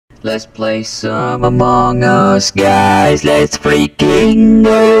Let's play some Among Us, guys. Let's freaking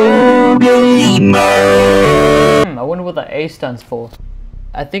go gamer. I wonder what that A stands for.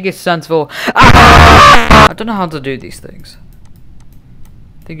 I think it stands for I don't know how to do these things.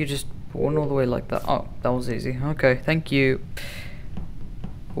 I think you just run all the way like that. Oh, that was easy. Okay, thank you.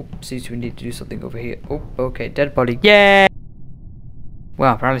 Oh, seems we need to do something over here. Oh, okay, dead body. Yeah!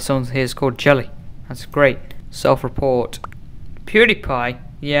 Wow, apparently someone here is called Jelly. That's great. Self-report. PewDiePie?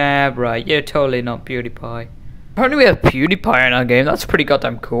 Yeah, right, you're totally not PewDiePie. Apparently we have PewDiePie in our game. That's pretty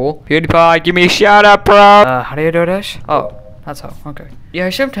goddamn cool. PewDiePie, give me a shout out, bro! How do you do this? Oh, that's how, okay.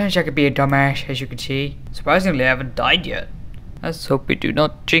 Yeah, sometimes I could be a dumbass, as you can see. Surprisingly, I haven't died yet. Let's hope we do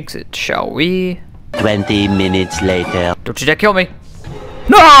not jinx it, shall we? 20 minutes later. Don't you dare kill me!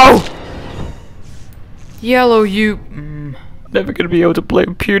 No! Yellow, you... Never gonna be able to play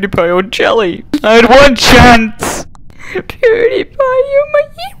PewDiePie or Jelly. I had one chance! PewDiePie, you're my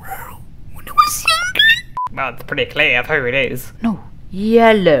hero when I was younger. Well, it's pretty clear who it is. No,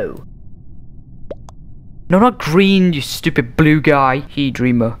 yellow. No, not green, you stupid blue guy. He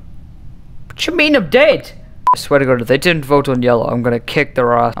dreamer. What you mean I'm dead? I swear to God, if they didn't vote on yellow, I'm gonna kick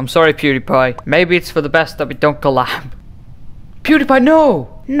their ass. I'm sorry, PewDiePie. Maybe it's for the best that we don't collab. PewDiePie,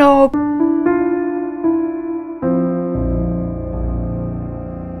 no! No!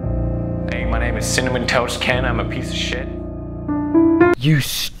 Hey, my name is Cinnamon Toast Ken. I'm a piece of shit. You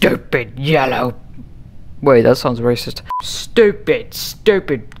stupid yellow. Wait, that sounds racist. Stupid.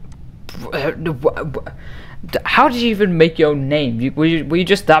 How did you even make your own name? Were you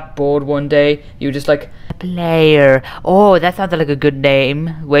just that bored one day? You were just like, player. Oh, that sounds like a good name.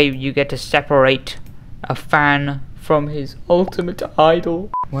 Where you get to separate a fan from his ultimate idol.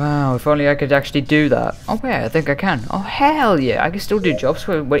 Wow, if only I could actually do that. Oh yeah, I think I can. Oh hell yeah, I can still do jobs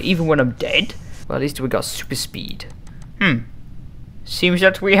even when I'm dead. Well, at least we got super speed. Seems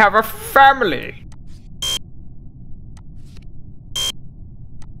that we have a family.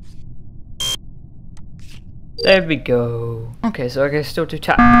 There we go. Okay, so I can still do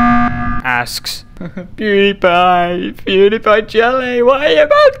tasks. PewDiePie Jelly, why are you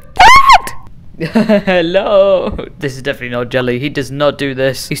about that? Hello. This is definitely not Jelly. He does not do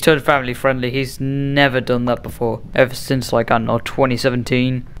this. He's turned family friendly. He's never done that before. Ever since, like, I don't know,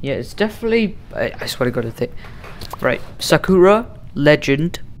 2017. Yeah, it's definitely... I swear to God, I think... Right. Sakura,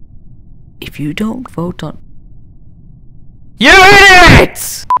 legend. If you don't vote on... You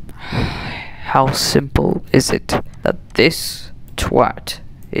idiots! How simple is it that this twat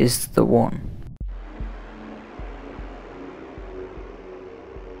is the one?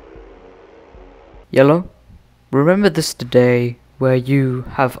 Yellow, remember this today where you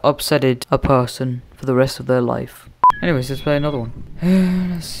have upsetted a person for the rest of their life. Anyways, let's play another one.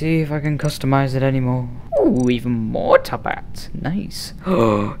 Let's see if I can customize it anymore. Oh, even more top hats. Nice.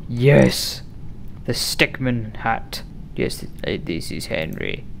 Oh, yes. The Stickman hat. Yes, this is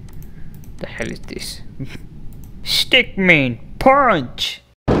Henry. The hell is this? Stickman punch!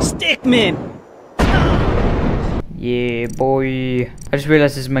 Stickman! Yeah, boy. I just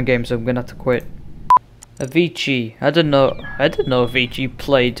realized this is my game, so I'm gonna have to quit. Avicii. I didn't know Avicii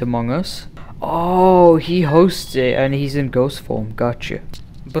played Among Us. Oh, he hosts it and he's in ghost form. Gotcha.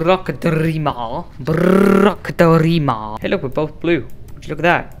 Brockdrima. Hey, look, we're both blue. Would you look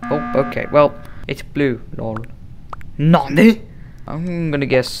at that? Oh, okay. Well, it's blue. Lol. Nani? I'm gonna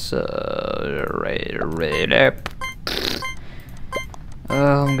guess. I'm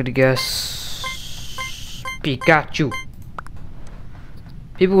gonna guess Pikachu.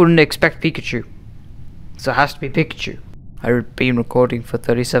 People wouldn't expect Pikachu. So it has to be Pikachu. I've been recording for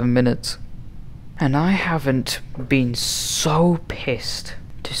 37 minutes. And I haven't been so pissed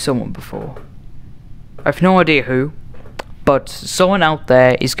to someone before. I've no idea who, but someone out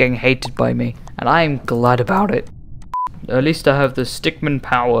there is getting hated by me. And I am glad about it. At least I have the Stickman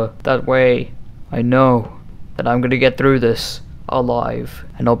power. That way, I know that I'm gonna get through this alive.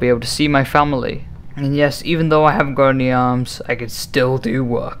 And I'll be able to see my family. And yes, even though I haven't got any arms, I can still do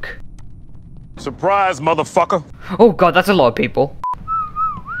work. Surprise, motherfucker! Oh god, that's a lot of people.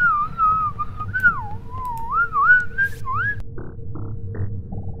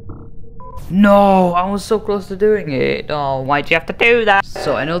 No, I was so close to doing it. Oh, why'd you have to do that?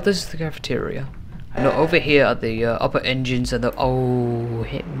 So I know this is the cafeteria. I know over here are the upper engines and the... Oh,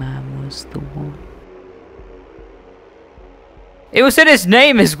 Hitman was the one. It was in his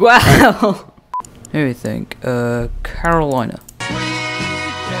name as well! Let me think. Carolina.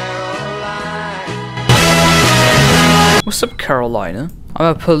 What's up, Carolina?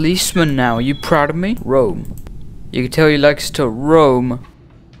 I'm a policeman now. Are you proud of me? Rome. You can tell he likes to roam.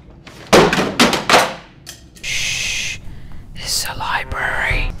 Shh. This is a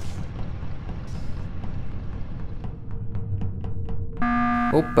library.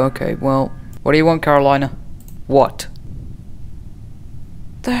 Oh, okay, well, what do you want, Carolina? What?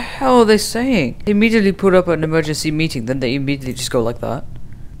 The hell are they saying? They immediately put up an emergency meeting, then they immediately just go like that.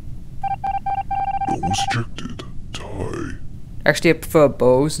 No restricted. Tie. Actually, I prefer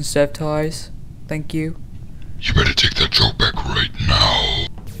bows instead of ties. Thank you. You better take that joke back right now.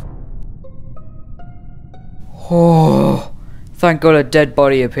 Oh, thank God a dead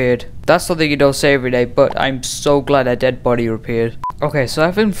body appeared. That's something you don't say every day, but I'm so glad a dead body appeared. Okay, so I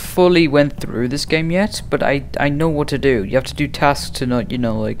haven't fully went through this game yet, but I know what to do. You have to do tasks to not, you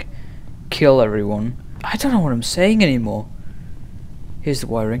know, like, kill everyone. I don't know what I'm saying anymore. Here's the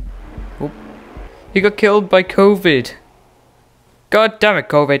wiring. Oh. He got killed by COVID. God damn it,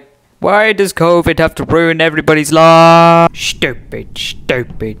 COVID. Why does COVID have to ruin everybody's life? Stupid,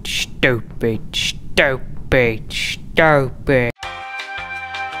 stupid, stupid, stupid, stupid.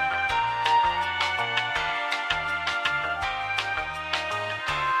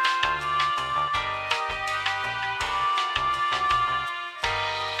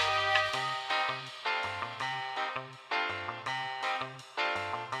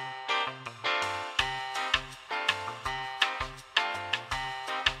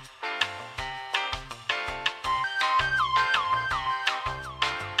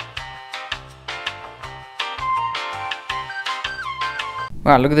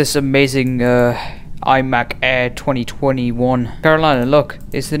 Wow, look at this amazing iMac Air 2021. Carolina, look,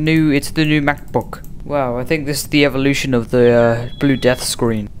 it's the new MacBook. Wow, I think this is the evolution of the Blue Death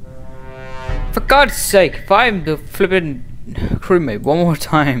screen. For God's sake, find the flippin' crewmate one more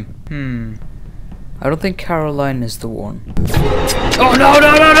time. I don't think Carolina's the one. Oh no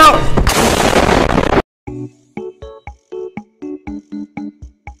no no no!